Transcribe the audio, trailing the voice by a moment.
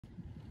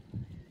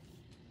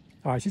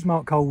Hi, this is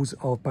Mark Coles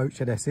of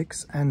Boatshed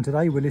Essex, and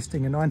today we're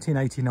listing a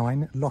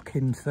 1989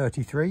 Lochin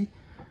 33,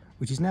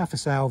 which is now for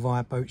sale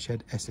via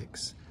Boatshed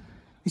Essex.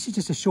 This is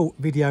just a short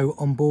video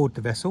on board the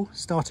vessel,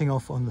 starting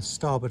off on the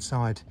starboard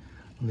side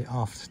on the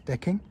aft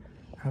decking.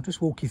 I'll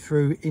just walk you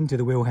through into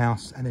the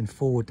wheelhouse and then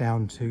forward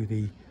down to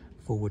the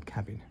forward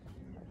cabin.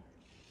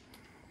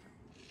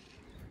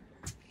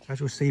 As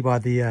you'll see by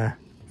the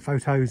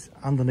photos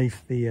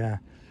underneath the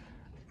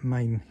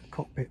main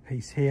cockpit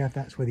piece here,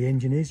 that's where the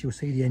engine is. You'll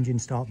see the engine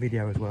start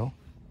video as well.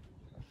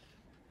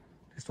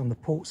 Just on the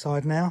port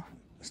side now,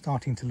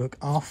 starting to look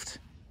aft.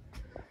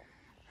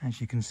 As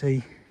you can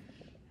see,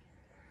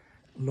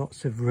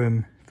 lots of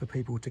room for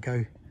people to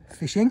go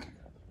fishing,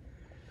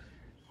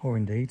 or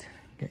indeed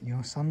get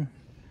your sun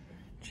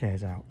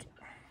chairs out.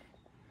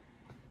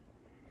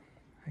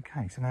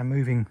 Okay, so now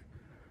moving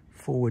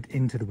forward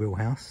into the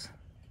wheelhouse.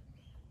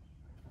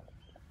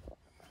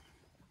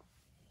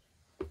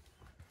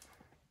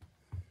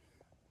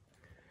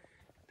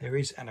 There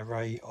is an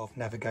array of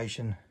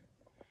navigation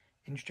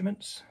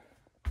instruments.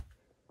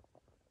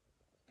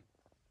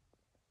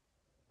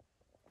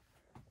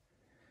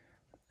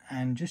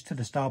 And just to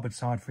the starboard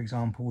side, for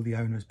example, the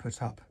owners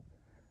put up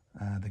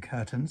the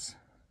curtains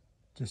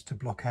just to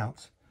block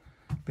out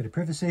a bit of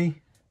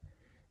privacy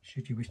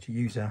should you wish to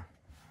use her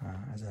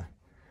as a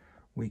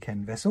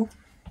weekend vessel.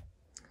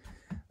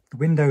 The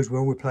windows were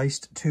all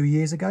replaced 2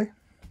 years ago,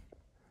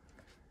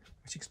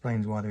 which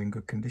explains why they're in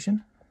good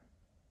condition.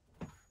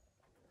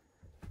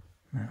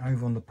 Now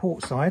over on the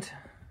port side,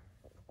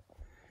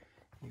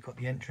 you've got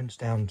the entrance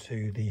down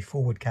to the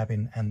forward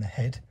cabin and the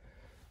head.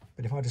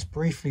 But if I just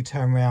briefly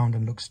turn around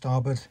and look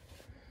starboard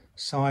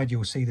side,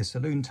 you'll see the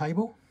saloon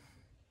table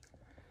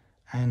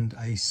and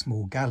a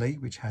small galley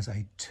which has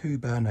a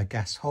 2-burner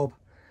gas hob,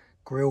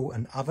 grill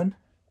and oven,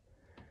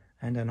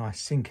 and a nice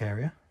sink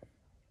area.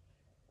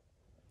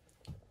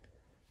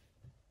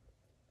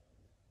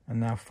 And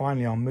now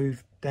finally I'll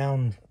move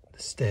down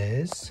the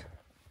stairs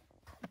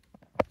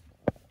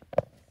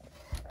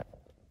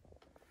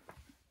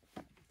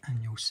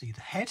and you'll see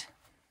the head,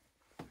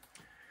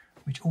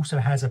 which also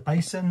has a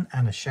basin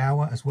and a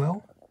shower as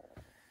well,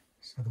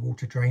 so the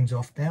water drains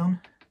off down.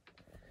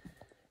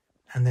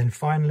 And then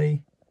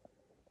finally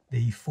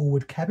the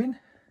forward cabin,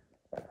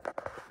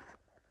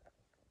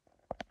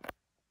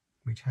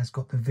 which has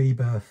got the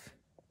V-berth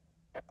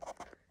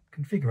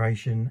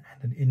configuration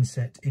and an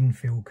inset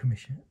infill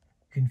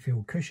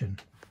cushion.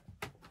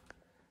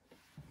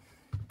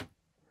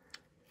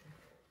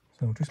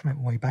 So I'll just make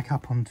my way back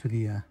up onto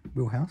the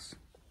wheelhouse.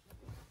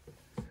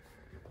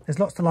 There's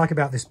lots to like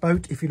about this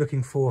boat. If you're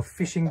looking for a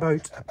fishing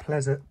boat, a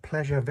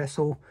pleasure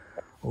vessel,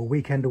 or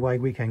weekend away,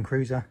 weekend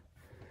cruiser,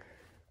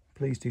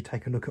 please do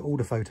take a look at all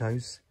the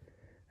photos.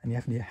 And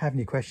if you have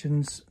any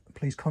questions,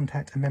 please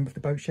contact a member of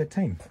the Boatshed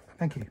team.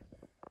 Thank you.